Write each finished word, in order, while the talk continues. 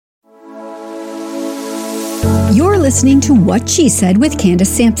You're listening to What She Said with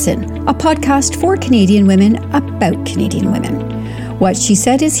Candace Sampson, a podcast for Canadian women about Canadian women. What She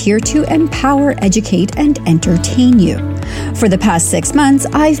Said is here to empower, educate, and entertain you. For the past 6 months,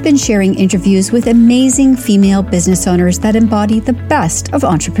 I've been sharing interviews with amazing female business owners that embody the best of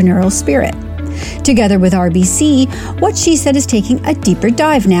entrepreneurial spirit. Together with RBC, What She Said is taking a deeper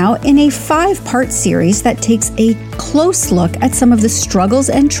dive now in a 5-part series that takes a close look at some of the struggles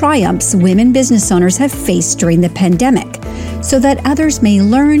and triumphs women business owners have faced during the pandemic, so that others may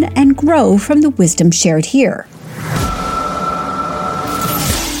learn and grow from the wisdom shared here.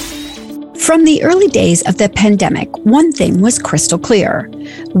 From the early days of the pandemic, one thing was crystal clear.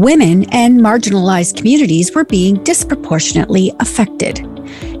 Women and marginalized communities were being disproportionately affected.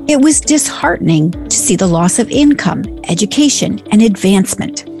 It was disheartening to see the loss of income, education, and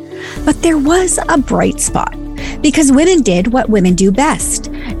advancement. But there was a bright spot, because women did what women do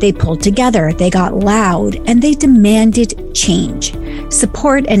best. They pulled together, they got loud, and they demanded change.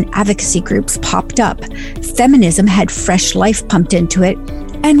 Support and advocacy groups popped up. Feminism had fresh life pumped into it,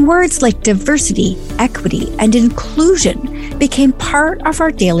 and words like diversity, equity, and inclusion became part of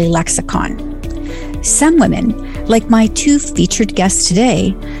our daily lexicon. Some women, like my 2 featured guests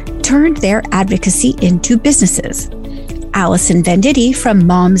today, turned their advocacy into businesses. Allison Venditti from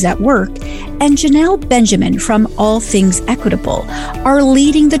Moms at Work and Janelle Benjamin from All Things Equitable are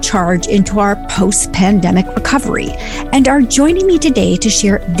leading the charge into our post-pandemic recovery and are joining me today to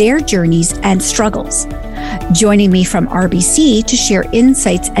share their journeys and struggles. Joining me from RBC to share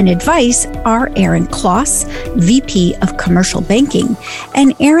insights and advice are Erin Kloss, VP of Commercial Banking,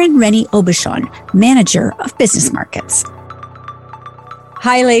 and Erin Rennie Aubuchon, Manager of Business Markets.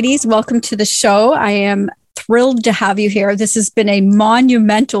 Hi, ladies. Welcome to the show. I am thrilled to have you here. This has been a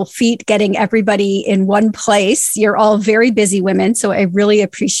monumental feat getting everybody in one place. You're all very busy women, so I really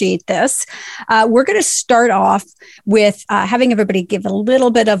appreciate this. We're going to start off with having everybody give a little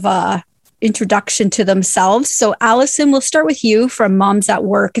bit of a introduction to themselves. So Allison, we'll start with you from Moms at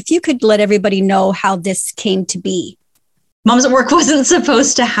Work. If you could let everybody know how this came to be. Moms at Work wasn't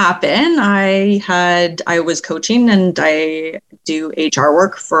supposed to happen. I was coaching and I do HR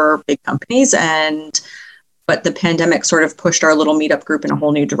work for big companies, but the pandemic sort of pushed our little meetup group in a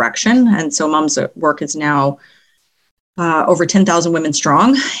whole new direction. And so Moms at Work is now over 10,000 women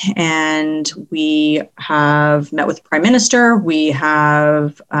strong. And we have met with the Prime Minister. We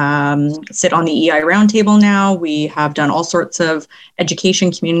have sit on the EI roundtable now. We have done all sorts of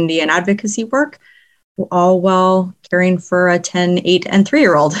education, community, and advocacy work, all while caring for a 10, 8, and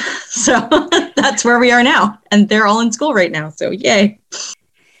 3-year-old. So that's where we are now. And they're all in school right now. So yay.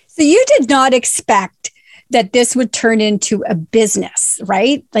 So you did not expect that this would turn into a business,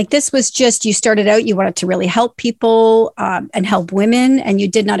 right? Like this was just, you started out, you wanted to really help people and help women, and you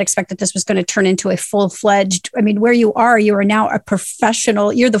did not expect that this was going to turn into a full-fledged, where you are now a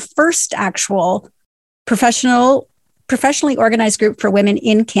professional, you're the first actual professionally organized group for women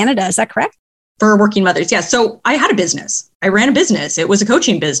in Canada. Is that correct? For working mothers, yeah. So I had a business. I ran a business. It was a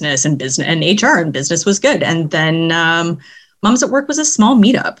coaching business and HR, and business was good. And then Moms at Work was a small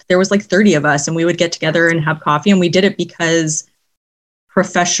meetup. There was like 30 of us, and we would get together and have coffee. And we did it because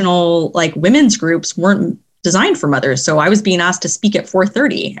professional women's groups weren't designed for mothers. So I was being asked to speak at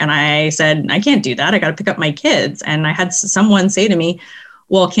 4:30, and I said, I can't do that. I got to pick up my kids. And I had someone say to me,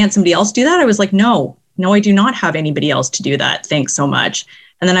 well, can't somebody else do that? I was like, no, I do not have anybody else to do that. Thanks so much.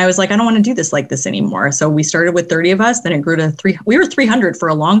 And then I was like, I don't want to do this like this anymore. So we started with 30 of us. Then it grew to 300. We were 300 for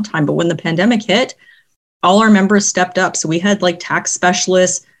a long time. But when the pandemic hit, all our members stepped up. So we had tax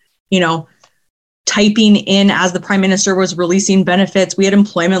specialists, typing in as the Prime Minister was releasing benefits. We had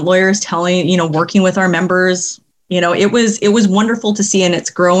employment lawyers working with our members. It was wonderful to see, and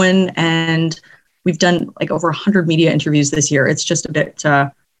it's growing. And we've done over 100 media interviews this year. It's just a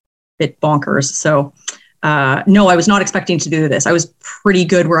bit bonkers. So no, I was not expecting to do this. I was pretty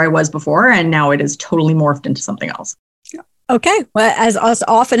good where I was before, and now it is totally morphed into something else. Okay. Well, as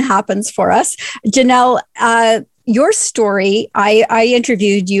often happens for us, Janelle, your story, I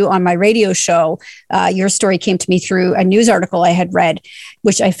interviewed you on my radio show. Your story came to me through a news article I had read,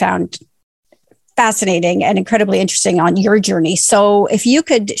 which I found fascinating and incredibly interesting on your journey. So if you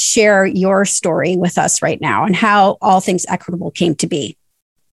could share your story with us right now and how All Things Equitable came to be.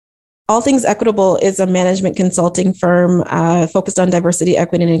 All Things Equitable is a management consulting firm focused on diversity,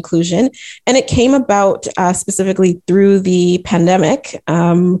 equity, and inclusion. And it came about specifically through the pandemic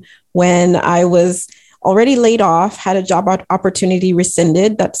when I was already laid off, had a job opportunity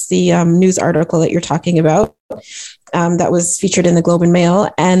rescinded. That's the news article that you're talking about that was featured in the Globe and Mail.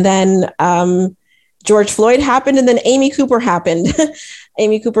 And then George Floyd happened, and then Amy Cooper happened.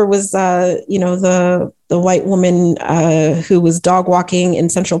 Amy Cooper was, the white woman who was dog walking in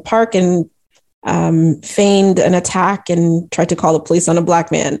Central Park and feigned an attack and tried to call the police on a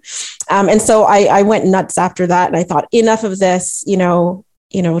Black man. And so I went nuts after that, and I thought, enough of this,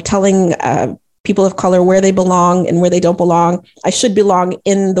 telling people of color where they belong and where they don't belong. I should belong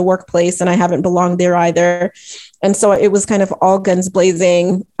in the workplace, and I haven't belonged there either. And so it was kind of all guns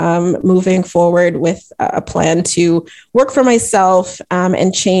blazing, moving forward with a plan to work for myself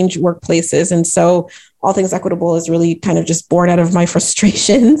and change workplaces. And so All Things Equitable is really kind of just born out of my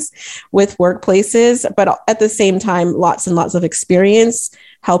frustrations with workplaces, but at the same time, lots and lots of experience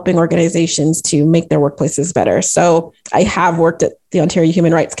helping organizations to make their workplaces better. So I have worked at the Ontario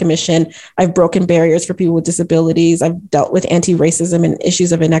Human Rights Commission. I've broken barriers for people with disabilities. I've dealt with anti-racism and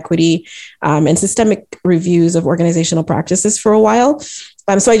issues of inequity and systemic reviews of organizational practices for a while.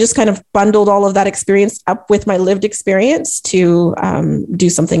 So I just kind of bundled all of that experience up with my lived experience to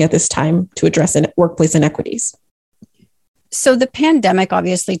do something at this time to address workplace inequities. So the pandemic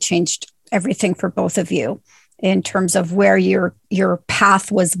obviously changed everything for both of you in terms of where your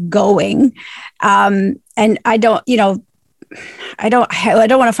path was going. And I don't want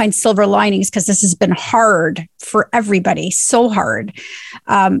to find silver linings because this has been hard for everybody, so hard.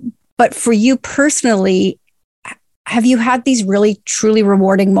 But for you personally, have you had these really truly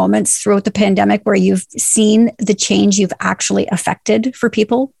rewarding moments throughout the pandemic where you've seen the change you've actually affected for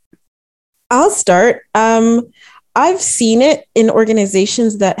people? I'll start. I've seen it in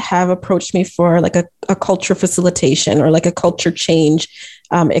organizations that have approached me for like a culture facilitation or like a culture change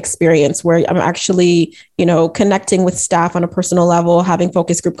experience where I'm actually, connecting with staff on a personal level, having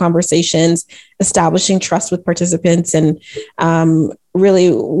focus group conversations, establishing trust with participants, and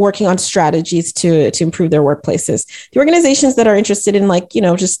really working on strategies to improve their workplaces. The organizations that are interested in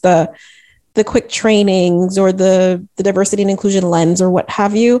just the quick trainings or the diversity and inclusion lens or what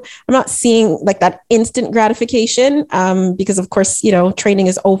have you, I'm not seeing like that instant gratification because of course, training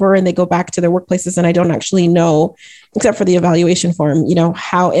is over and they go back to their workplaces and I don't actually know, except for the evaluation form,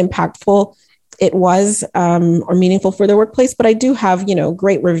 how impactful it was or meaningful for their workplace. But I do have,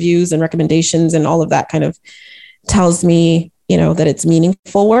 great reviews and recommendations, and all of that kind of tells me, that it's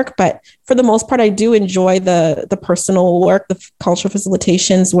meaningful work. But for the most part, I do enjoy the personal work, the cultural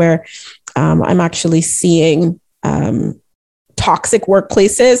facilitations where I'm actually seeing toxic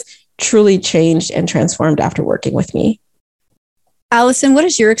workplaces truly changed and transformed after working with me. Allison, what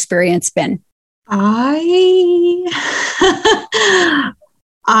has your experience been?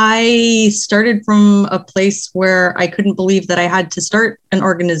 I started from a place where I couldn't believe that I had to start an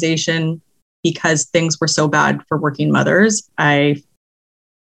organization because things were so bad for working mothers. I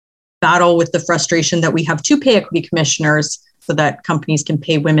battle with the frustration that we have two pay equity commissioners so that companies can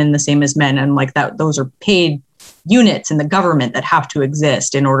pay women the same as men. And like that, those are paid units in the government that have to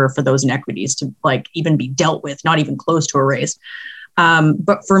exist in order for those inequities to like even be dealt with, not even close to erased.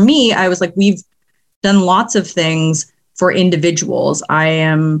 But for me, I was like, we've done lots of things for individuals. I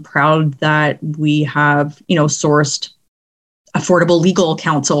am proud that we have, sourced affordable legal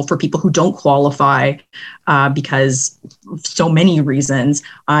counsel for people who don't qualify because of so many reasons.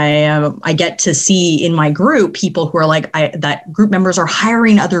 I get to see in my group people who are like, that group members are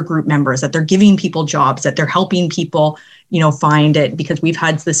hiring other group members, that they're giving people jobs, that they're helping people, find it, because we've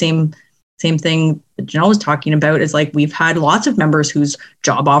had the same thing that Janelle was talking about is like, we've had lots of members whose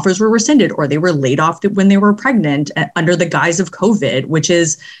job offers were rescinded or they were laid off when they were pregnant under the guise of COVID, which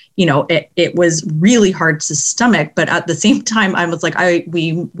is, it was really hard to stomach. But at the same time, I was like,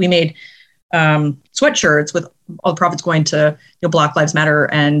 we made sweatshirts with all the profits going to Black Lives Matter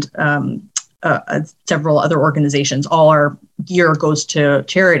and several other organizations. All our gear goes to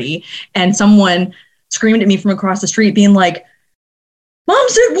charity. And someone screamed at me from across the street being like,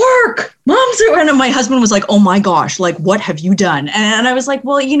 "Mom's at work, and my husband was like, "Oh my gosh, like, what have you done?" And I was like,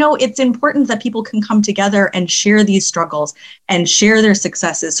 well, it's important that people can come together and share these struggles and share their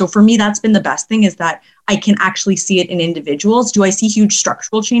successes. So for me, that's been the best thing, is that I can actually see it in individuals. Do I see huge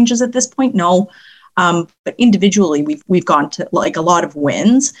structural changes at this point? No. But individually, we've gone to like a lot of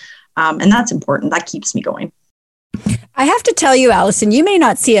wins. And that's important. That keeps me going. I have to tell you, Allison, you may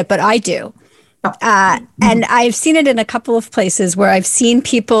not see it, but I do. And I've seen it in a couple of places where I've seen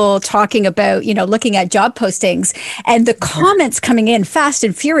people talking about, looking at job postings, and the comments coming in fast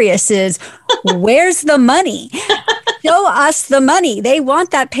and furious is, "Where's the money?" Show us the money. They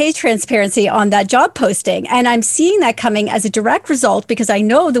want that pay transparency on that job posting. And I'm seeing that coming as a direct result because I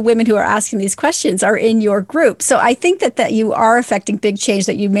know the women who are asking these questions are in your group. So I think that you are affecting big change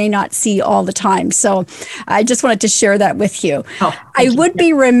that you may not see all the time. So I just wanted to share that with you. I would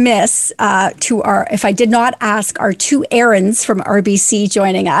be remiss if I did not ask our two Aarons from RBC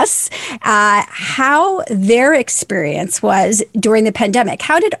joining us, how their experience was during the pandemic.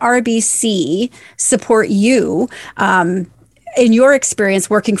 How did RBC support you in your experience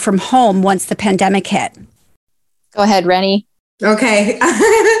working from home once the pandemic hit? Go ahead, Rennie. Okay.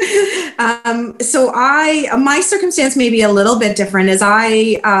 So my circumstance may be a little bit different as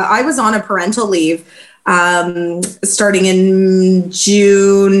I was on a parental leave starting in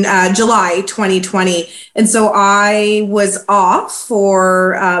July 2020. And so I was off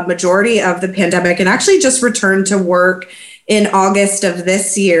for a majority of the pandemic and actually just returned to work in August of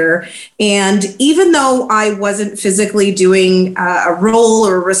this year. And even though I wasn't physically doing a role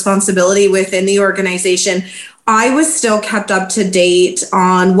or responsibility within the organization, I was still kept up to date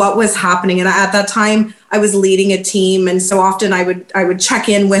on what was happening. And at that time, I was leading a team. And so often I would check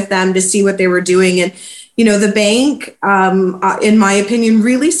in with them to see what they were doing. And, you know, the bank, in my opinion,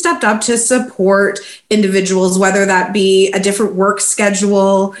 really stepped up to support individuals, whether that be a different work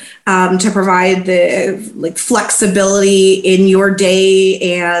schedule, to provide the flexibility in your day.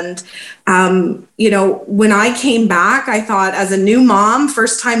 And, you know, when I came back, I thought as a new mom,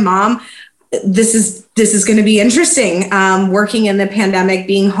 first time mom, this is going to be interesting. Working in the pandemic,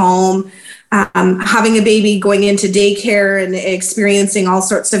 being home, having a baby, going into daycare and experiencing all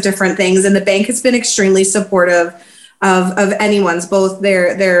sorts of different things. And the bank has been extremely supportive of anyone's, both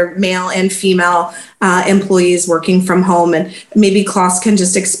their male and female employees working from home. And maybe Klaus can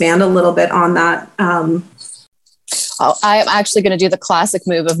just expand a little bit on that. I'm actually going to do the classic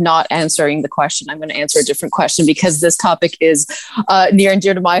move of not answering the question. I'm going to answer a different question because this topic is near and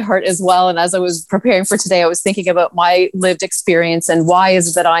dear to my heart as well. And as I was preparing for today, I was thinking about my lived experience and why is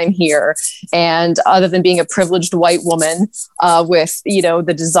it that I'm here? And other than being a privileged white woman with, you know,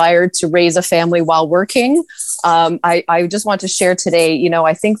 the desire to raise a family while working, I just want to share today, you know,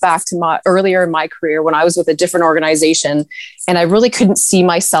 I think back to earlier in my career when I was with a different organization and I really couldn't see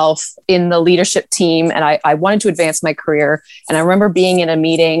myself in the leadership team. And I wanted to advance my career. And I remember being in a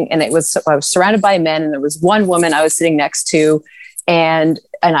meeting and I was surrounded by men and there was one woman I was sitting next to. And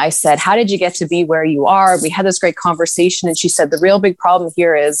I said, how did you get to be where you are? We had this great conversation. And she said, the real big problem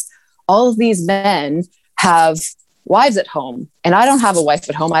here is all of these men have wives at home and I don't have a wife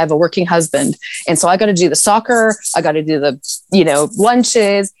at home. I have a working husband. And so I got to do the soccer. I got to do the, you know,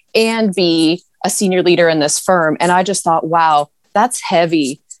 lunches and be a senior leader in this firm. And I just thought, wow, that's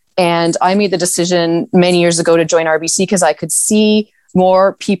heavy. And I made the decision many years ago to join RBC because I could see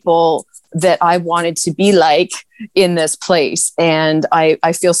more people that I wanted to be like in this place. And I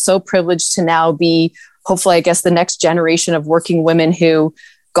feel so privileged to now be, hopefully, I guess, the next generation of working women who,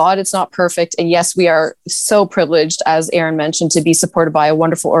 God, it's not perfect. And yes, we are so privileged, as Aaron mentioned, to be supported by a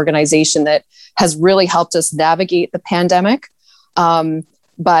wonderful organization that has really helped us navigate the pandemic.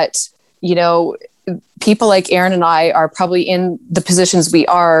 But, you know, people like Aaron and I are probably in the positions we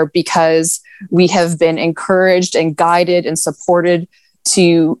are because we have been encouraged and guided and supported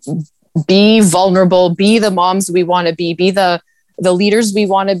to be vulnerable, be the moms we want to be the leaders we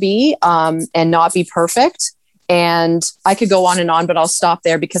want to be, and not be perfect. And I could go on, but I'll stop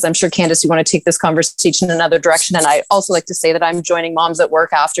there because I'm sure, Candace, you want to take this conversation in another direction. And I also like to say that I'm joining Moms at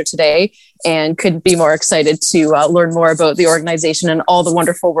Work after today and couldn't be more excited to learn more about the organization and all the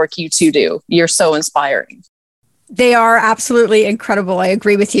wonderful work you two do. You're so inspiring. They are absolutely incredible. I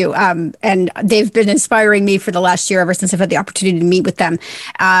agree with you. And they've been inspiring me for the last year, ever since I've had the opportunity to meet with them.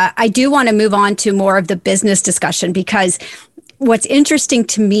 I do want to move on to more of the business discussion because what's interesting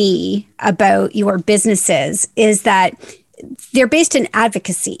to me about your businesses is that they're based in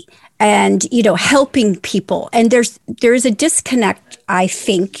advocacy and, you know, helping people. And there's a disconnect, I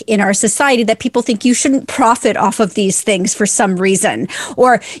think, in our society that people think you shouldn't profit off of these things for some reason,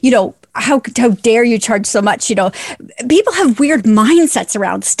 or, you know, how dare you charge so much? You know, people have weird mindsets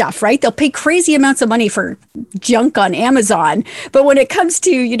around stuff, right? They'll pay crazy amounts of money for junk on Amazon. But when it comes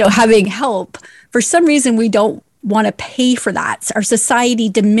to, you know, having help, for some reason, we don't want to pay for that. Our society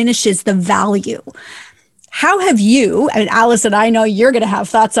diminishes the value. How have you, and Allison, I know you're going to have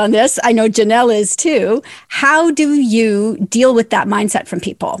thoughts on this. I know Janelle is too. How do you deal with that mindset from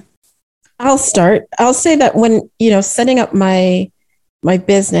people? I'll start. I'll say that when, you know, setting up my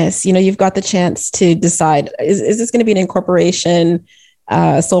business, you know, you've got the chance to decide, is this going to be an incorporation,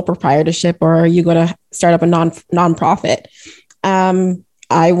 sole proprietorship, or are you going to start up a nonprofit?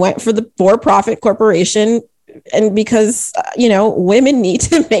 I went for the for-profit corporation and because, women need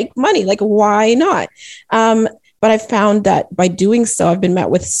to make money, like, why not? But I found that by doing so, I've been met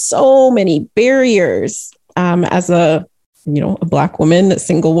with so many barriers as a Black woman, a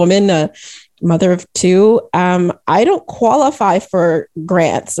single woman, a mother of two. I don't qualify for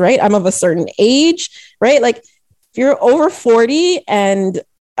grants, right? I'm of a certain age, right? Like if you're over 40 and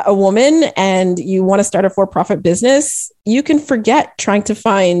a woman and you want to start a for-profit business, you can forget trying to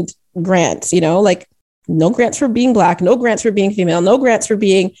find grants, like no grants for being Black, no grants for being female, no grants for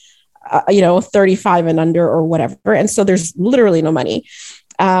being 35 and under or whatever. And so there's literally no money.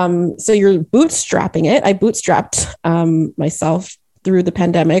 So you're bootstrapping it. I bootstrapped myself through the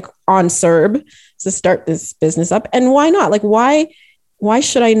pandemic on CERB to start this business up. And why not? Like, why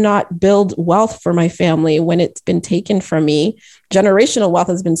should I not build wealth for my family when it's been taken from me? Generational wealth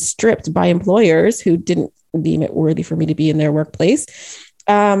has been stripped by employers who didn't deem it worthy for me to be in their workplace.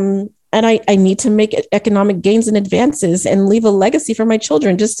 And I need to make economic gains and advances and leave a legacy for my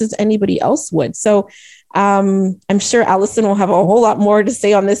children, just as anybody else would. So I'm sure Allison will have a whole lot more to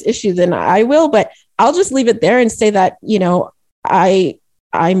say on this issue than I will, but I'll just leave it there and say that,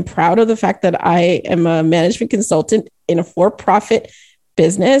 I'm proud of the fact that I am a management consultant in a for-profit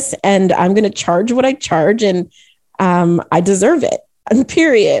business, and I'm going to charge what I charge, and I deserve it.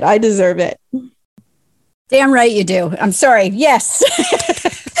 Period. I deserve it. Damn right you do. I'm sorry. Yes.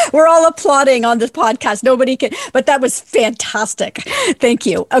 We're all applauding on this podcast. Nobody can, but that was fantastic. Thank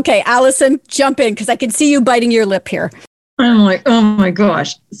you. Okay, Allison, jump in because I can see you biting your lip here. I'm like, oh my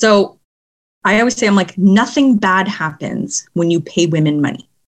gosh. So I always say, I'm like, nothing bad happens when you pay women money.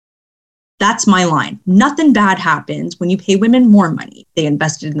 That's my line. Nothing bad happens when you pay women more money. They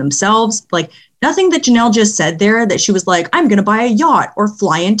invested in themselves. Like nothing that Janelle just said there that she was like, I'm going to buy a yacht or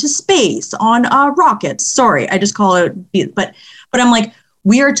fly into space on rockets. Sorry, I just call it. But I'm like,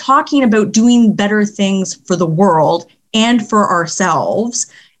 we are talking about doing better things for the world and for ourselves.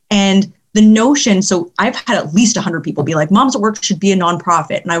 And the notion, so I've had at least 100 people be like, Moms at Work should be a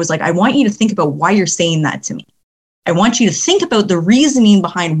nonprofit. And I was like, I want you to think about why you're saying that to me. I want you to think about the reasoning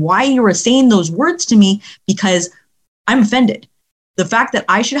behind why you are saying those words to me, because I'm offended. The fact that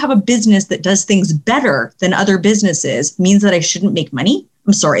I should have a business that does things better than other businesses means that I shouldn't make money.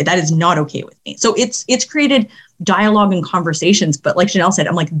 I'm sorry, that is not okay with me. So it's created dialogue and conversations. But like Janelle said,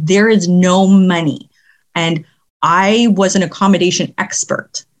 I'm like, there is no money. And I was an accommodation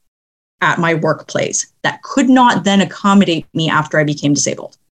expert at my workplace that could not then accommodate me after I became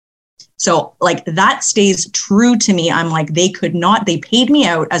disabled. So like that stays true to me. I'm like, they paid me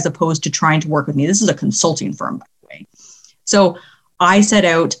out as opposed to trying to work with me. This is a consulting firm, by the way. So I set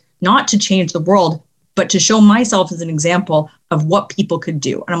out not to change the world, but to show myself as an example of what people could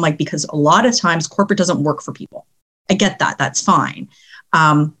do. And I'm like, because a lot of times corporate doesn't work for people. I get that. That's fine.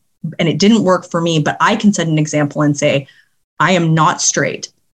 And it didn't work for me, but I can set an example and say, I am not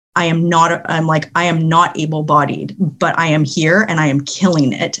straight. I am not able-bodied, but I am here and I am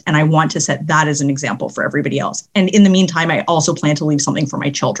killing it. And I want to set that as an example for everybody else. And in the meantime, I also plan to leave something for my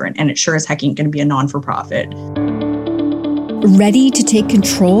children. And it sure as heck ain't going to be a non-for-profit. Ready to take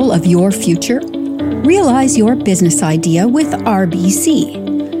control of your future? Realize your business idea with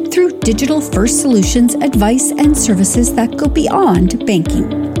RBC through digital-first solutions, advice, and services that go beyond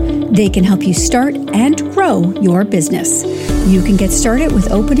banking. They can help you start and grow your business. You can get started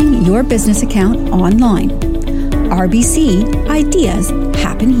with opening your business account online. RBC Ideas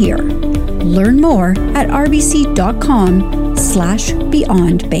Happen Here. Learn more at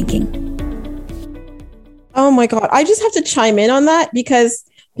rbc.com/beyondbanking. Oh my God. I just have to chime in on that because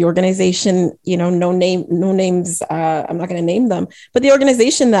the organization, no names, I'm not going to name them, but the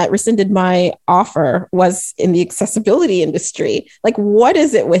organization that rescinded my offer was in the accessibility industry. Like, what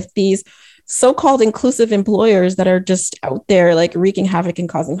is it with these so-called inclusive employers that are just out there like wreaking havoc and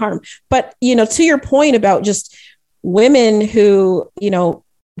causing harm? But, to your point about just women who,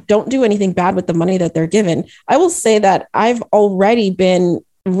 don't do anything bad with the money that they're given, I will say that I've already been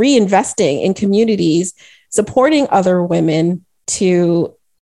reinvesting in communities, supporting other women to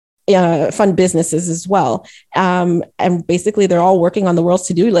fund businesses as well. And basically they're all working on the world's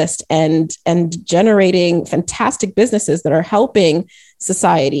to-do list and generating fantastic businesses that are helping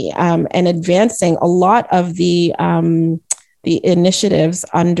society and advancing a lot of the initiatives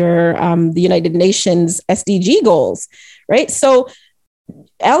under the United Nations SDG goals, right? So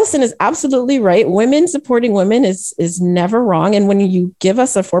Allison is absolutely right. Women supporting women is never wrong. And when you give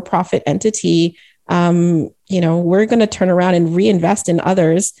us a for-profit entity, we're going to turn around and reinvest in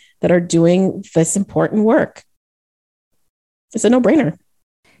others that are doing this important work. It's a no-brainer.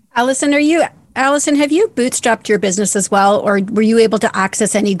 Allison, are you Allison, have you bootstrapped your business as well, or were you able to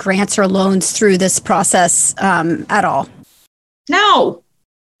access any grants or loans through this process at all? No,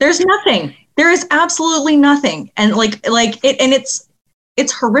 there's nothing. There is absolutely nothing. And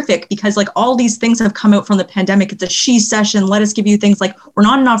it's horrific because like all these things have come out from the pandemic. It's a she session. Let us give you things like we're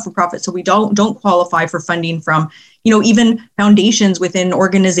not a not-for-profit, so we don't qualify for funding from, even foundations within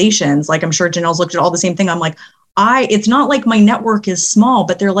organizations. Like I'm sure Janelle's looked at all the same thing. I'm like, it's not like my network is small,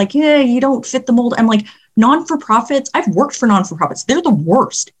 but they're like, yeah, you don't fit the mold. I'm like, non-for-profits. I've worked for non-for-profits. They're the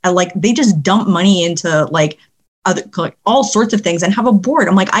worst. They just dump money into like all sorts of things and have a board.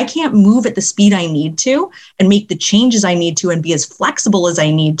 I'm like, I can't move at the speed I need to and make the changes I need to and be as flexible as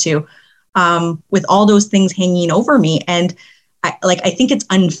I need to with all those things hanging over me. And I think it's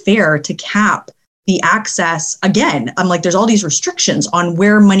unfair to cap the access. Again, I'm like, there's all these restrictions on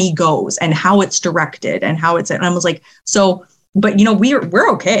where money goes and how it's directed and and I was like, so, but we're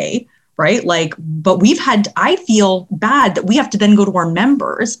okay. Right. But I feel bad that we have to then go to our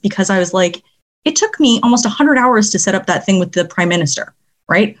members because I was like, it took me almost 100 hours to set up that thing with the prime minister,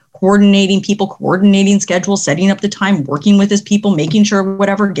 right? Coordinating people, coordinating schedules, setting up the time, working with his people, making sure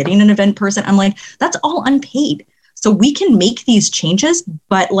whatever, getting an event person. I'm like, that's all unpaid. So we can make these changes,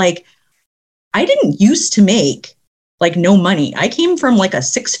 but I didn't used to make no money. I came from a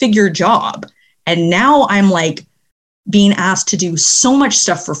 6-figure job. And now I'm being asked to do so much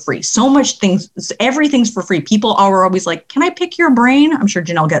stuff for free, so much things, everything's for free. People are always like, can I pick your brain? I'm sure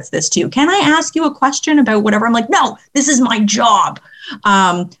Janelle gets this too. Can I ask you a question about whatever? I'm like, no, this is my job.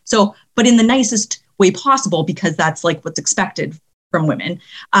 But in the nicest way possible, because that's what's expected from women.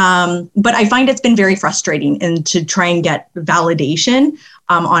 But I find it's been very frustrating and to try and get validation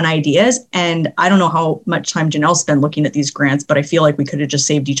on ideas. And I don't know how much time Janelle spent looking at these grants, but I feel like we could have just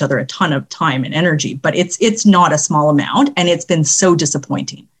saved each other a ton of time and energy. But it's not a small amount, and it's been so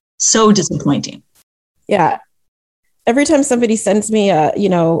disappointing. So disappointing. Yeah. Every time somebody sends me a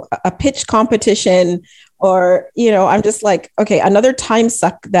pitch competition or, I'm just like, okay, another time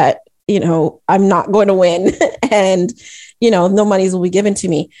suck that, I'm not going to win and, no monies will be given to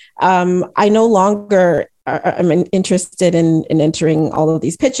me. I no longer I'm interested in entering all of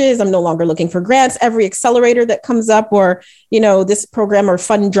these pitches. I'm no longer looking for grants. Every accelerator that comes up or, this program or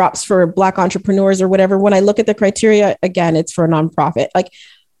fund drops for Black entrepreneurs or whatever. When I look at the criteria, again, it's for a nonprofit.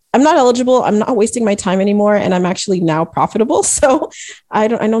 I'm not eligible. I'm not wasting my time anymore. And I'm actually now profitable. So I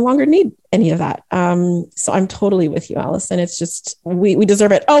no longer need any of that. So I'm totally with you, Allison. It's just, we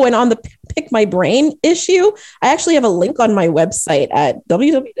deserve it. Oh, and on the Pick My Brain issue, I actually have a link on my website at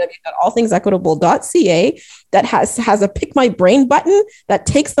www.allthingsequitable.ca that has a Pick My Brain button that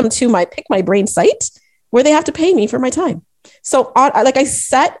takes them to my Pick My Brain site where they have to pay me for my time. So I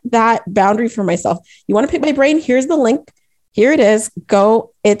set that boundary for myself. You want to pick my brain? Here's the link. Here it is.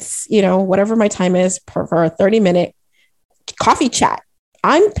 Go. It's, whatever my time is for a 30-minute coffee chat.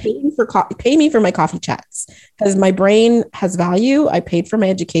 I'm paying pay me for my coffee chats because my brain has value. I paid for my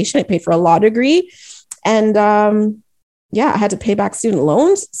education. I paid for a law degree and, I had to pay back student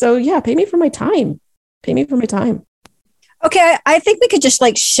loans. So pay me for my time. Pay me for my time. Okay, I think we could just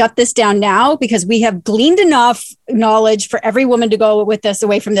shut this down now because we have gleaned enough knowledge for every woman to go with this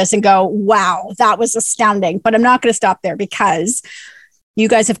away from this and go, wow, that was astounding. But I'm not going to stop there because you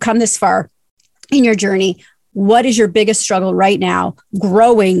guys have come this far in your journey. What is your biggest struggle right now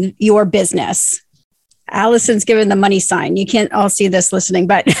growing your business? Allison's given the money sign. You can't all see this listening,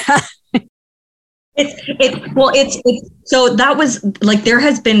 but so that was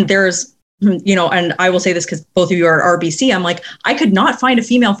there's and I will say this because both of you are at RBC. I'm like, I could not find a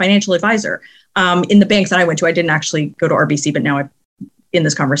female financial advisor in the banks that I went to. I didn't actually go to RBC, but now in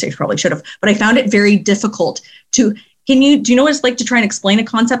this conversation probably should have. But I found it very difficult to. Do you know what it's like to try and explain a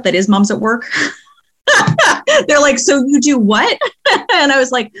concept that is moms at work? They're like, so you do what? And I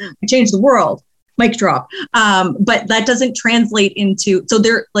was like, I changed the world. Mic drop. But that doesn't translate into. So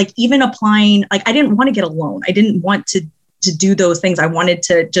they're even applying. I didn't want to get a loan. I didn't want to do those things. I wanted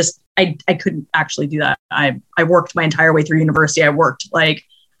to just. I couldn't actually do that. I worked my entire way through university. I worked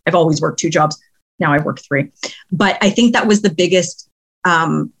I've always worked 2 jobs. Now I work 3. But I think that was the biggest,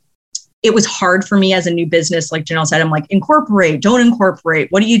 it was hard for me as a new business. Like Janelle said, I'm like, incorporate, don't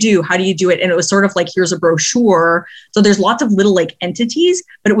incorporate. What do you do? How do you do it? And it was sort of here's a brochure. So there's lots of little entities,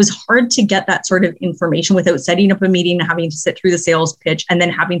 but it was hard to get that sort of information without setting up a meeting, having to sit through the sales pitch and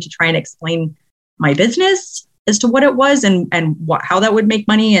then having to try and explain my business as to what it was and how that would make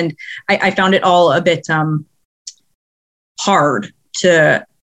money. And I found it all a bit hard to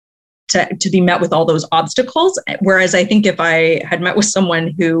to be met with all those obstacles. Whereas I think if I had met with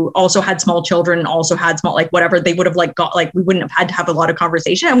someone who also had small children, also had small, like whatever, they would have like got, like, we wouldn't have had to have a lot of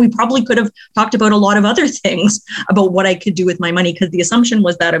conversation, and we probably could have talked about a lot of other things about what I could do with my money. Because the assumption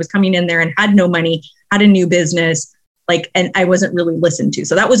was that I was coming in there and had no money, had a new business, like, and I wasn't really listened to.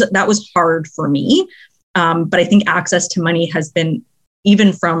 So that was hard for me. But I think access to money has been,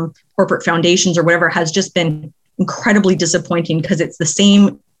 even from corporate foundations or whatever, has just been incredibly disappointing, because it's the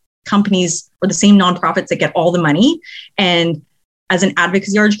same companies or the same nonprofits that get all the money. And as an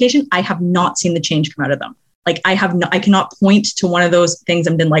advocacy or education, I have not seen the change come out of them. Like I cannot point to one of those things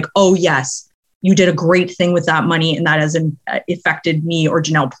and been like, oh yes, you did a great thing with that money, and that has affected me or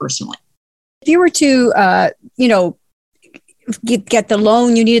Janelle personally. If you were to, get the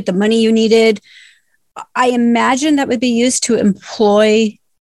loan you needed, the money you needed, I imagine that would be used to employ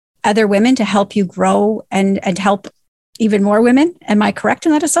other women to help you grow and help even more women. Am I correct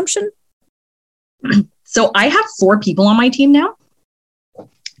in that assumption? So I have 4 people on my team now.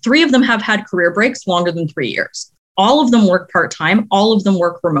 3 of them have had career breaks longer than 3 years. All of them work part-time. All of them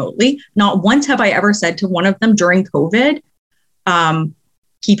work remotely. Not once have I ever said to one of them during COVID,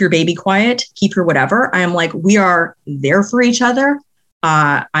 keep your baby quiet, keep your whatever. I am like, we are there for each other.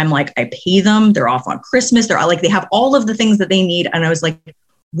 I'm like, I pay them. They're off on Christmas. They're like, they have all of the things that they need. And I was like,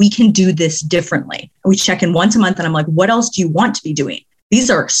 we can do this differently. And we check in once a month, and I'm like, what else do you want to be doing? These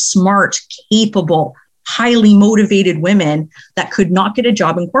are smart, capable, highly motivated women that could not get a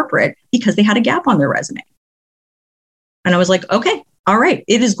job in corporate because they had a gap on their resume. And I was like, okay, all right.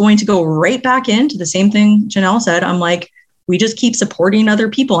 It is going to go right back into the same thing Janelle said. I'm like, we just keep supporting other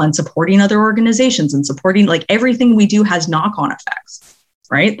people and supporting other organizations and supporting, like, everything we do has knock-on effects,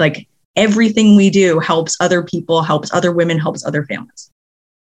 right? Like everything we do helps other people, helps other women, helps other families.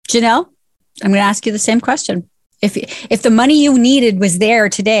 Janelle, I'm going to ask you the same question. If the money you needed was there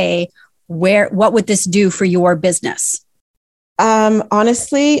today, what would this do for your business?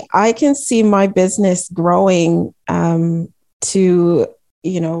 Honestly, I can see my business growing to,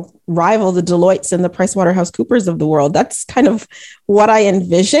 rival the Deloittes and the PricewaterhouseCoopers of the world. That's kind of what I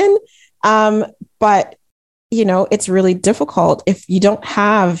envision. But, it's really difficult if you don't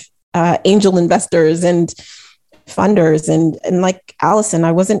have angel investors and funders. And like Allison,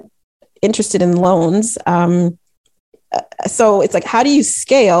 I wasn't interested in loans. So it's like, how do you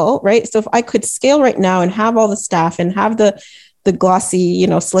scale, right? So if I could scale right now and have all the staff and have the glossy,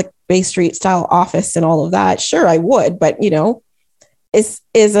 slick Bay Street style office and all of that, sure, I would. But,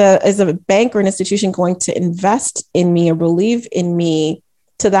 is a bank or an institution going to invest in me or believe in me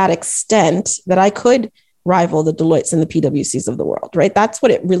to that extent that I could rival the Deloittes and the PwCs of the world, right? That's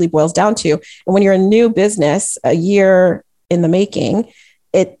what it really boils down to. And when you're a new business, a year in the making,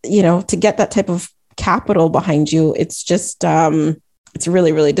 to get that type of capital behind you, it's just, it's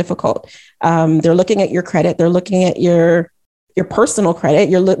really, really difficult. They're looking at your credit. They're looking at your personal credit.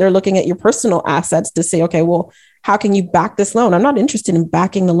 They're looking at your personal assets to say, okay, well, how can you back this loan? I'm not interested in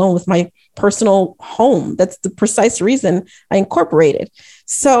backing the loan with my personal home. That's the precise reason I incorporated.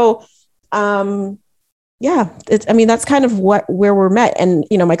 So, that's kind of where we're met. And,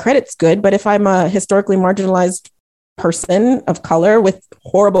 my credit's good, but if I'm a historically marginalized person of color with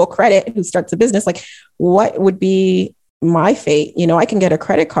horrible credit who starts a business, like, what would be my fate? I can get a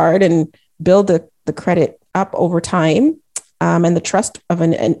credit card and build the credit up over time, and the trust of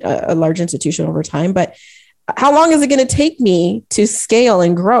a large institution over time. But how long is it going to take me to scale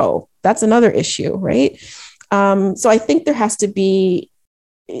and grow? That's another issue, right? So I think there has to be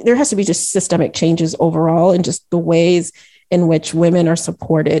just systemic changes overall in just the ways in which women are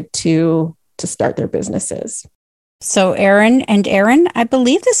supported to start their businesses. So Erin, I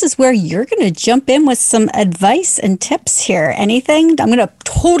believe this is where you're going to jump in with some advice and tips here. Anything? I'm going to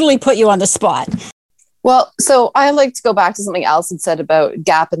totally put you on the spot. Well, so I like to go back to something Allison said about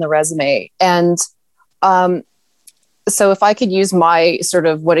gap in the resume. And so if I could use my sort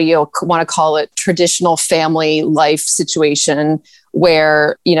of, what do you want to call it, traditional family life situation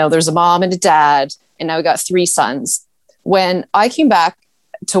where, there's a mom and a dad, and now we got 3 sons. When I came back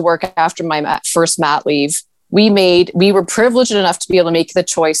to work after my first mat leave, we were privileged enough to be able to make the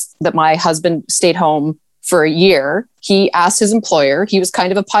choice that my husband stayed home for a year. He asked his employer, he was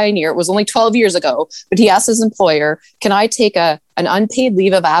kind of a pioneer. It was only 12 years ago, but he asked his employer, can I take an unpaid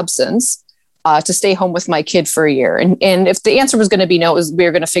leave of absence to stay home with my kid for a year? And if the answer was going to be no, we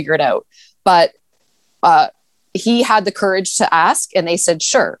were going to figure it out. But he had the courage to ask, and they said,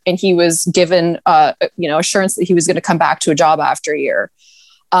 sure. And he was given, assurance that he was going to come back to a job after a year.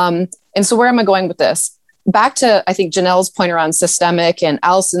 And so where am I going with this? Back to, I think, Janelle's point around systemic and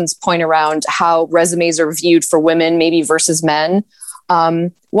Allison's point around how resumes are viewed for women, maybe versus men.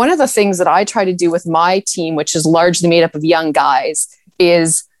 one of the things that I try to do with my team, which is largely made up of young guys,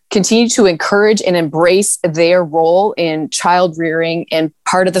 is continue to encourage and embrace their role in child rearing and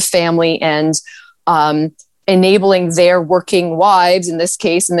part of the family, and enabling their working wives, in this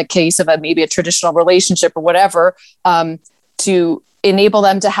case, in the case of maybe a traditional relationship or whatever, to enable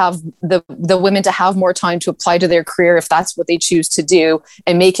them to have the women to have more time to apply to their career if that's what they choose to do,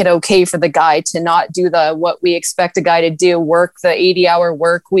 and make it okay for the guy to not do what we expect a guy to do, work the 80-hour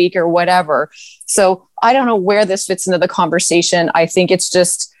work week or whatever. So I don't know where this fits into the conversation. I think it's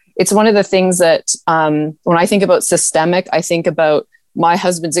one of the things that when I think about systemic, I think about my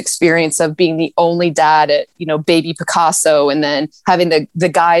husband's experience of being the only dad at, baby Picasso, and then having the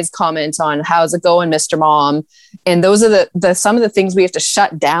guys comment on how's it going, Mr. Mom. And those are the some of the things we have to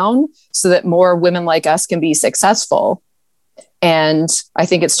shut down so that more women like us can be successful. And I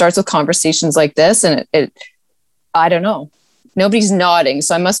think it starts with conversations like this. And it I don't know, nobody's nodding,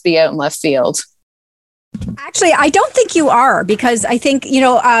 so I must be out in left field. Actually, I don't think you are, because I think,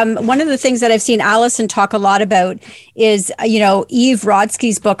 one of the things that I've seen Allison talk a lot about is, Eve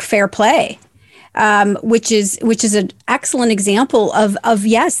Rodsky's book, Fair Play, which is an excellent example of,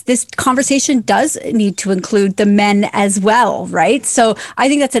 yes, this conversation does need to include the men as well, right? So I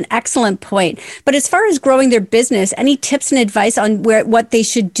think that's an excellent point. But as far as growing their business, any tips and advice on what they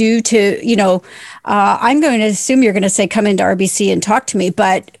should do to, I'm going to assume you're going to say come into RBC and talk to me,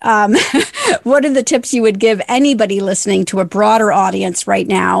 but what are the tips you would give anybody listening to a broader audience right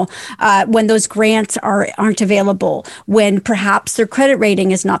now when those grants aren't available, when perhaps their credit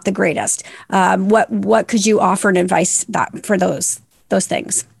rating is not the greatest? What could you offer in advice for those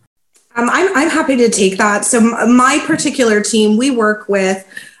things? I'm happy to take that. So my particular team, we work with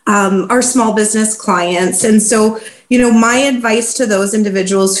our small business clients. And so, my advice to those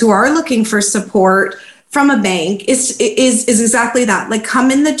individuals who are looking for support from a bank is exactly that. Like,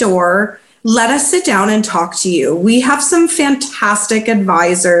 come in the door, let us sit down and talk to you. We have some fantastic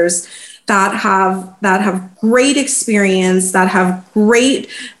advisors that have great experience, that have great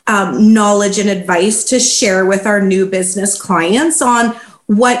knowledge and advice to share with our new business clients on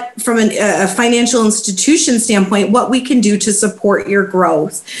what, from a financial institution standpoint, what we can do to support your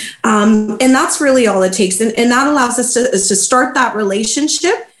growth. And that's really all it takes. And that allows us to start that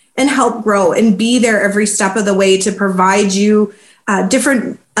relationship and help grow and be there every step of the way to provide you a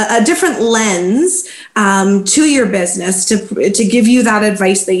different lens to your business, to give you that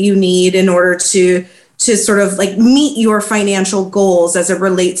advice that you need in order to sort of like meet your financial goals as it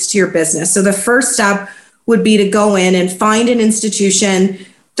relates to your business. So the first step would be to go in and find an institution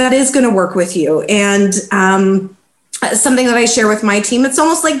that is going to work with you. And something that I share with my team, it's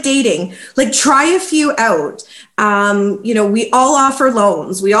almost like dating, like try a few out. We all offer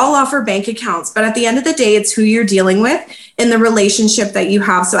loans, we all offer bank accounts, but at the end of the day, it's who you're dealing with and the relationship that you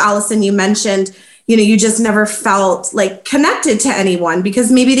have. So Allison, you mentioned, you just never felt like connected to anyone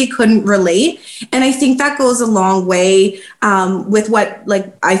because maybe they couldn't relate. And I think that goes a long way with what,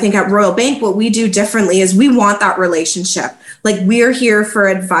 like, I think at Royal Bank, what we do differently is we want that relationship. Like, we're here for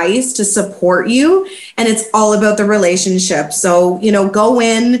advice to support you, and it's all about the relationship. So, go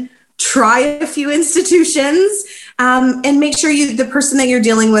in, try a few institutions, and make sure the person that you're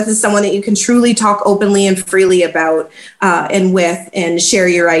dealing with is someone that you can truly talk openly and freely about and with, and share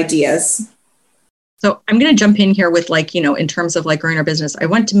your ideas. So I'm going to jump in here with in terms of growing our business. I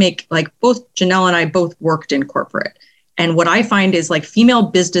want to make both Janelle and I both worked in corporate. And what I find is female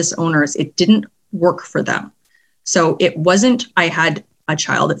business owners, it didn't work for them. So it wasn't, I had a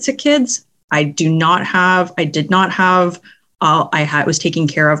child at 6 kids. I did not have, I was taking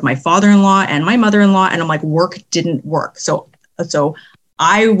care of my father-in-law and my mother-in-law, and I'm like, work didn't work. So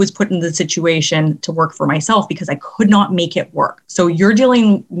I was put in the situation to work for myself because I could not make it work. So you're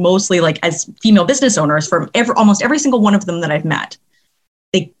dealing mostly as female business owners from almost every single one of them that I've met.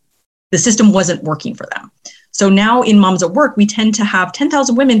 The system wasn't working for them. So now in Moms at Work, we tend to have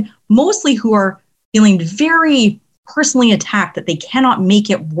 10,000 women, mostly who are feeling very personally attacked that they cannot make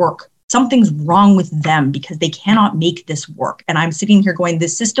it work. Something's wrong with them because they cannot make this work. And I'm sitting here going,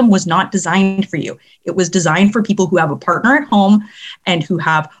 this system was not designed for you. It was designed for people who have a partner at home and who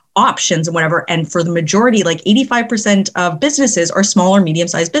have options and whatever. And for the majority, 85% of businesses are small or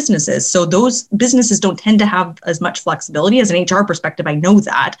medium-sized businesses. So those businesses don't tend to have as much flexibility. As an HR perspective, I know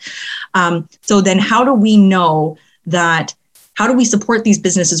that. So then how do we know that? How do we support these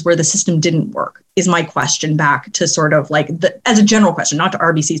businesses where the system didn't work is my question back to sort of as a general question, not to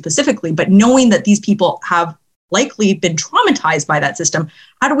RBC specifically, but knowing that these people have likely been traumatized by that system.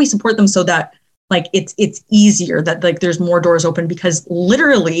 How do we support them so that like it's easier that like there's more doors open, because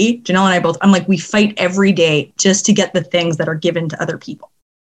literally Janelle and I both, I'm like, we fight every day just to get the things that are given to other people.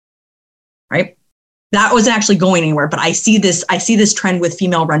 Right. That wasn't actually going anywhere, but I see this trend with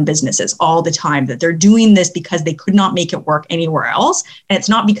female run businesses all the time, that they're doing this because they could not make it work anywhere else. And it's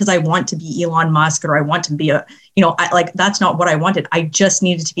not because I want to be Elon Musk or I want to be that's not what I wanted. I just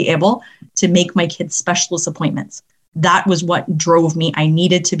needed to be able to make my kids specialist appointments. That was what drove me. I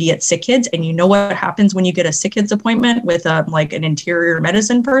needed to be at Sick Kids. And you know what happens when you get a Sick Kids appointment with an interior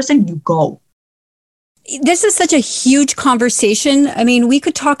medicine person? You go. This is such a huge conversation. I mean, we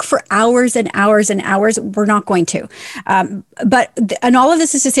could talk for hours and hours and hours. We're not going to. And all of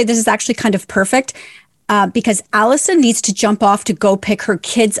this is to say this is actually kind of perfect because Allison needs to jump off to go pick her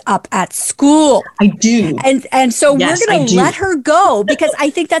kids up at school. I do. And so we're going to let her go because I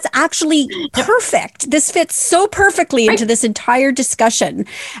think that's actually perfect. This fits so perfectly into this entire discussion.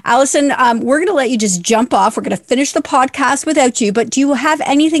 Allison, we're going to let you just jump off. We're going to finish the podcast without you, but do you have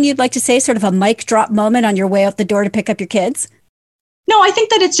anything you'd like to say, sort of a mic drop moment on your way out the door to pick up your kids? No, I think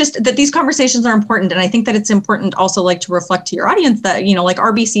that it's just that these conversations are important. And I think that it's important also like to reflect to your audience that, like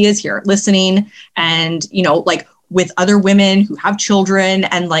RBC is here listening and, like with other women who have children.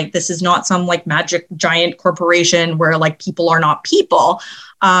 And like, this is not some like magic giant corporation where like people are not people.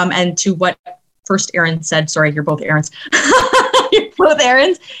 And to what first Erin said, sorry, you're both Erins. You're both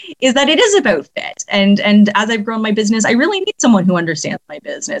Erins, is that it is about fit. And as I've grown my business, I really need someone who understands my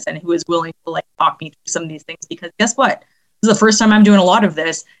business and who is willing to like talk me through some of these things, because guess what? This is the first time I'm doing a lot of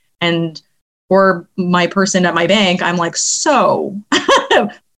this. And for my person at my bank, I'm like, so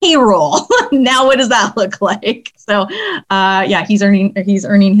payroll. Now what does that look like? So he's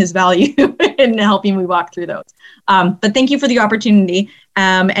earning his value in helping me walk through those. But thank you for the opportunity.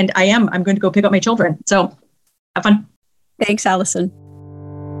 And I'm going to go pick up my children. So have fun. Thanks, Allison.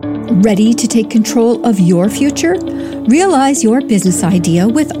 Ready to take control of your future? Realize your business idea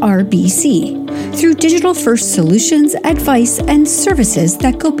with RBC through digital-first solutions, advice, and services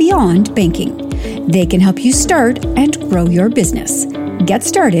that go beyond banking. They can help you start and grow your business. Get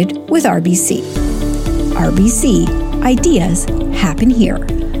started with RBC. RBC, ideas happen here.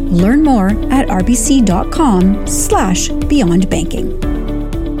 Learn more at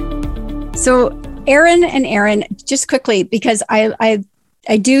rbc.com/beyondbanking. So Erin and Aaron, just quickly, because I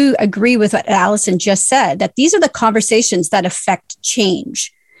do agree with what Allison just said, that these are the conversations that affect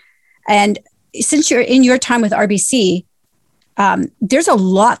change. And since you're in your time with RBC, there's a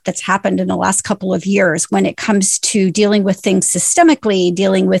lot that's happened in the last couple of years when it comes to dealing with things systemically,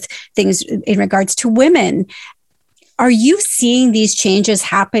 dealing with things in regards to women. Are you seeing these changes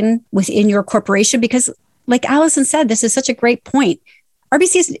happen within your corporation? Because like Allison said, this is such a great point.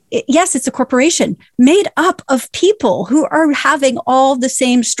 RBC is, yes, it's a corporation made up of people who are having all the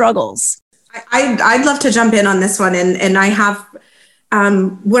same struggles. I'd love to jump in on this one. And I have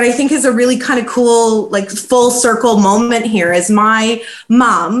what I think is a really kind of cool, like full circle moment here is my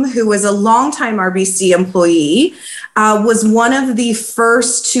mom, who was a longtime RBC employee, was one of the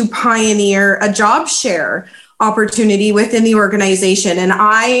first to pioneer a job share opportunity within the organization. And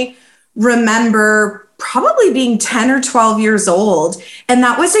I remember probably being 10 or 12 years old. And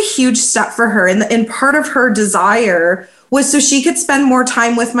that was a huge step for her. And part of her desire was so she could spend more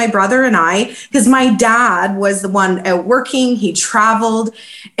time with my brother and I, because my dad was the one out working, he traveled.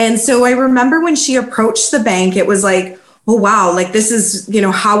 And so I remember when she approached the bank, it was like, oh, wow, like this is,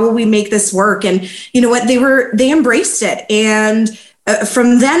 how will we make this work? And you know what, they embraced it. And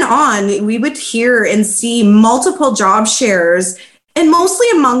from then on, we would hear and see multiple job shares, and mostly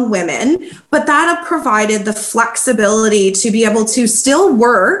among women, but that provided the flexibility to be able to still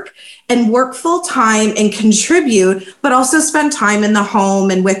work and work full time and contribute, but also spend time in the home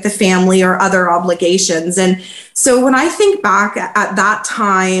and with the family or other obligations. And so when I think back at that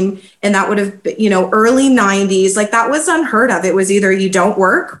time, and that would have been, early 90s, like that was unheard of. It was either you don't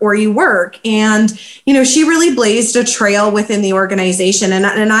work or you work. And, she really blazed a trail within the organization. And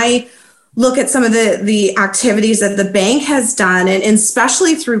I look at some of the activities that the bank has done, and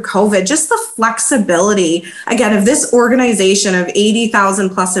especially through COVID, just the flexibility, again, of this organization of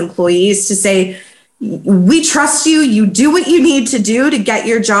 80,000 plus employees to say, we trust you, you do what you need to do to get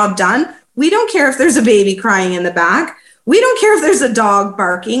your job done. We don't care if there's a baby crying in the back. We don't care if there's a dog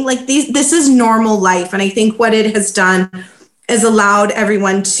barking. Like this is normal life. And I think what it has done is allowed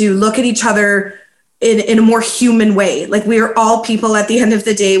everyone to look at each other in a more human way. Like we are all people at the end of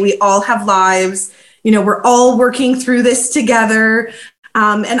the day. We all have lives. We're all working through this together.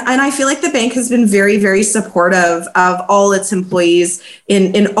 And I feel like the bank has been very, very supportive of all its employees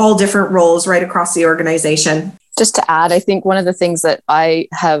in all different roles right across the organization. Just to add, I think one of the things that I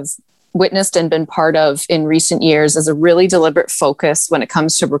have witnessed and been part of in recent years is a really deliberate focus when it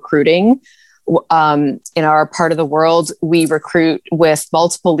comes to recruiting. In our part of the world, we recruit with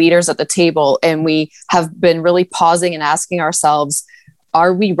multiple leaders at the table, and we have been really pausing and asking ourselves,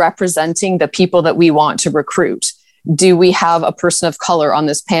 are we representing the people that we want to recruit? Do we have a person of color on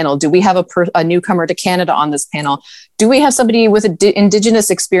this panel? Do we have a newcomer to Canada on this panel? Do we have somebody with Indigenous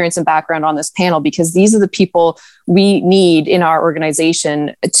experience and background on this panel? Because these are the people we need in our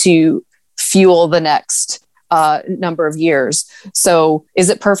organization to fuel the next number of years. So is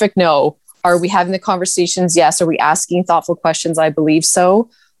it perfect? No. Are we having the conversations? Yes. Are we asking thoughtful questions? I believe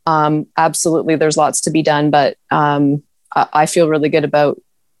so. Absolutely. There's lots to be done, but I feel really good about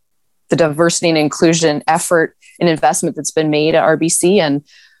the diversity and inclusion effort and investment that's been made at RBC,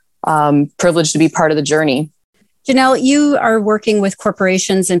 and privileged to be part of the journey. Janelle, you are working with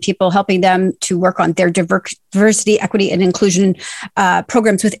corporations and people, helping them to work on their diversity, equity, and inclusion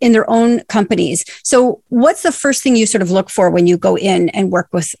programs within their own companies. So what's the first thing you sort of look for when you go in and work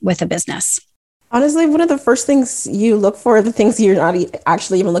with a business? Honestly, one of the first things you look for, the things you're not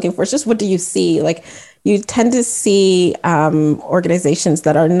actually even looking for, is just what do you see? Like, you tend to see organizations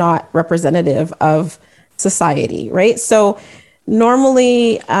that are not representative of society, right? So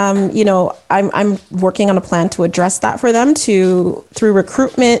normally, I'm working on a plan to address that for them through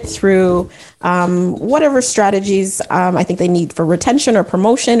recruitment, through whatever strategies I think they need for retention or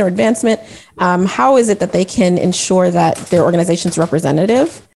promotion or advancement. How is it that they can ensure that their organization's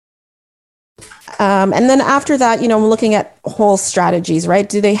representative? And then after that, I'm looking at whole strategies, right?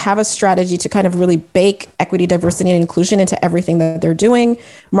 Do they have a strategy to kind of really bake equity, diversity, and inclusion into everything that they're doing?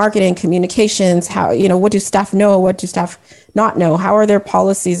 Marketing, communications, how, what do staff know? What do staff not know? How are their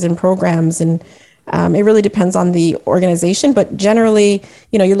policies and programs? And it really depends on the organization, but generally,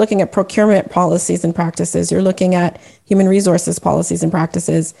 you're looking at procurement policies and practices. You're looking at human resources policies and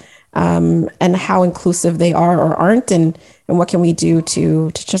practices, and how inclusive they are or aren't, and what can we do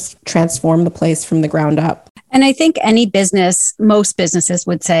to just transform the place from the ground up. And I think most businesses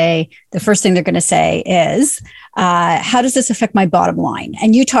would say, the first thing they're going to say is, how does this affect my bottom line?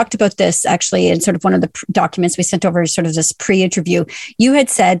 And you talked about this actually in sort of one of the documents we sent over, sort of this pre-interview. You had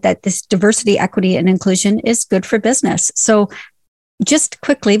said that this diversity, equity, and inclusion is good for business. So just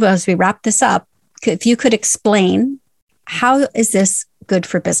quickly, as we wrap this up, if you could explain, how is this good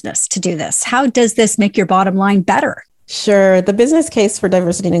for business to do this? How does this make your bottom line better? Sure. The business case for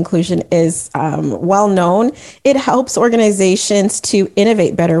diversity and inclusion is well known. It helps organizations to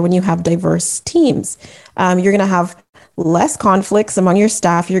innovate better when you have diverse teams. You're going to have less conflicts among your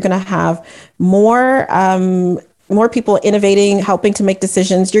staff. You're going to have more people innovating, helping to make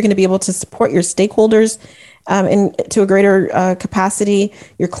decisions. You're going to be able to support your stakeholders to a greater capacity.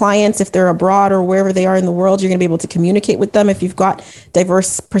 Your clients, if they're abroad or wherever they are in the world, you're going to be able to communicate with them. If you've got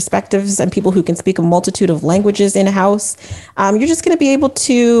diverse perspectives and people who can speak a multitude of languages in-house, you're just going to be able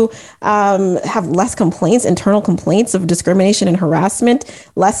to have less complaints, internal complaints of discrimination and harassment,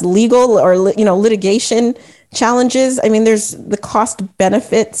 less legal or litigation challenges. I mean, there's the cost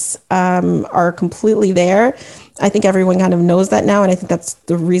benefits are completely there. I think everyone kind of knows that now. And I think that's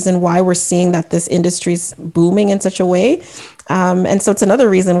the reason why we're seeing that this industry's booming in such a way. And so it's another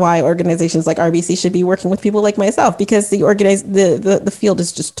reason why organizations like RBC should be working with people like myself, because the field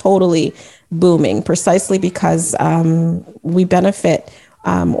is just totally booming, precisely because we benefit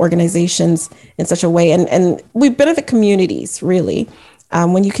organizations in such a way. And we benefit communities, really.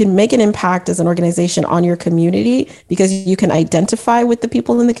 When you can make an impact as an organization on your community because you can identify with the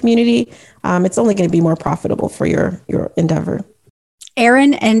people in the community, it's only going to be more profitable for your endeavor.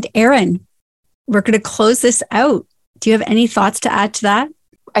 Erin, we're going to close this out. Do you have any thoughts to add to that?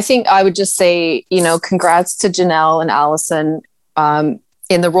 I think I would just say, congrats to Janelle and Allison.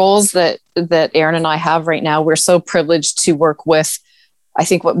 In the roles that Erin and I have right now, we're so privileged to work with, I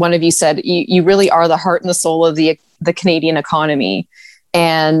think what one of you said, you really are the heart and the soul of the Canadian economy.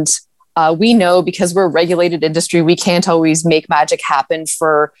 And we know, because we're a regulated industry, we can't always make magic happen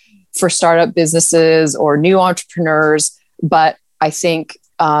for startup businesses or new entrepreneurs. But I think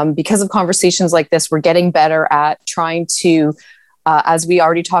because of conversations like this, we're getting better at trying to, as we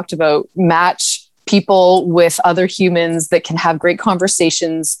already talked about, match people with other humans that can have great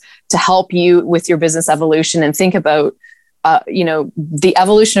conversations to help you with your business evolution and think about the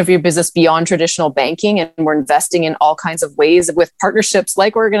evolution of your business beyond traditional banking. And we're investing in all kinds of ways with partnerships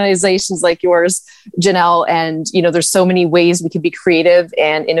like organizations like yours, Janelle. And, there's so many ways we can be creative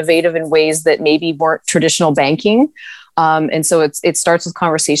and innovative in ways that maybe weren't traditional banking. And so it starts with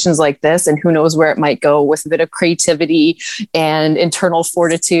conversations like this, and who knows where it might go with a bit of creativity and internal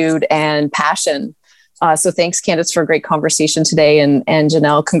fortitude and passion. So thanks, Candace, for a great conversation today. And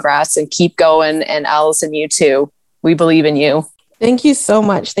Janelle, congrats and keep going. And Allison, you too. We believe in you. Thank you so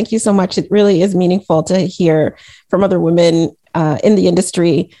much. Thank you so much. It really is meaningful to hear from other women in the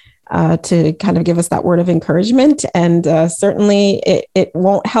industry to kind of give us that word of encouragement. And certainly it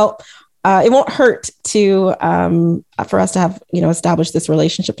won't help. It won't hurt to for us to have, established this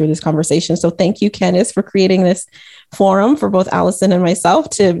relationship through this conversation. So thank you, Candace, for creating this forum for both Allison and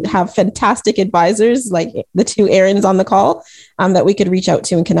myself to have fantastic advisors like the two Erin's on the call that we could reach out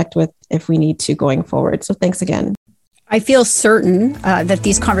to and connect with if we need to going forward. So thanks again. I feel certain that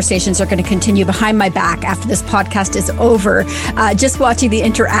these conversations are going to continue behind my back after this podcast is over. Just watching the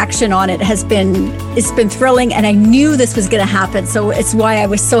interaction on it it's been thrilling, and I knew this was going to happen. So it's why I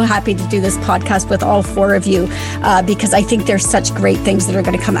was so happy to do this podcast with all four of you, because I think there's such great things that are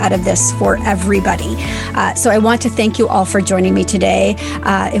going to come out of this for everybody. So I want to thank you all for joining me today.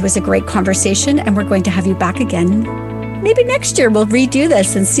 It was a great conversation, and we're going to have you back again. Maybe next year we'll redo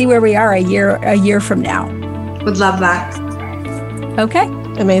this and see where we are a year from now. Would love that. Okay.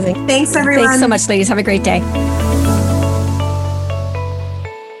 Amazing. Thanks, everyone. Thanks so much, ladies. Have a great day.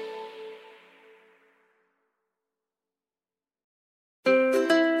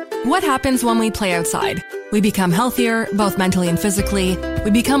 What happens when we play outside? We become healthier, both mentally and physically. We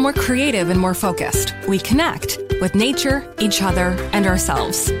become more creative and more focused. We connect with nature, each other, and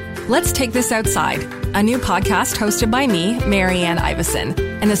ourselves. Let's Take This Outside, a new podcast hosted by me, Marianne Iveson,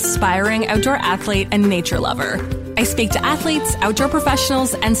 an aspiring outdoor athlete and nature lover. I speak to athletes, outdoor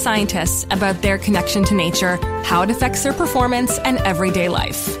professionals, and scientists about their connection to nature, how it affects their performance, and everyday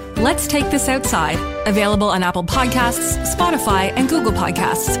life. Let's Take This Outside, available on Apple Podcasts, Spotify, and Google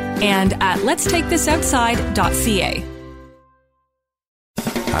Podcasts, and at letstakethisoutside.ca.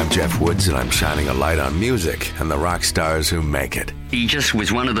 I'm Jeff Woods, and I'm shining a light on music and the rock stars who make it. He just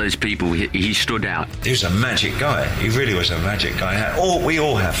was one of those people, he stood out. He was a magic guy. He really was a magic guy. We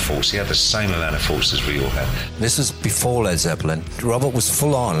all have faults. He had the same amount of faults as we all had. This was before Led Zeppelin. Robert was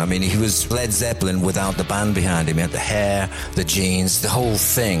full on. I mean, he was Led Zeppelin without the band behind him. He had the hair, the jeans, the whole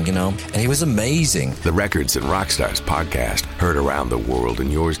thing, and he was amazing. The Records and Rockstars podcast, heard around the world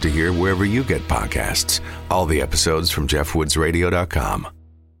and yours to hear wherever you get podcasts. All the episodes from jeffwoodsradio.com.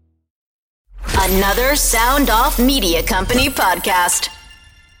 Another Sound Off Media Company podcast.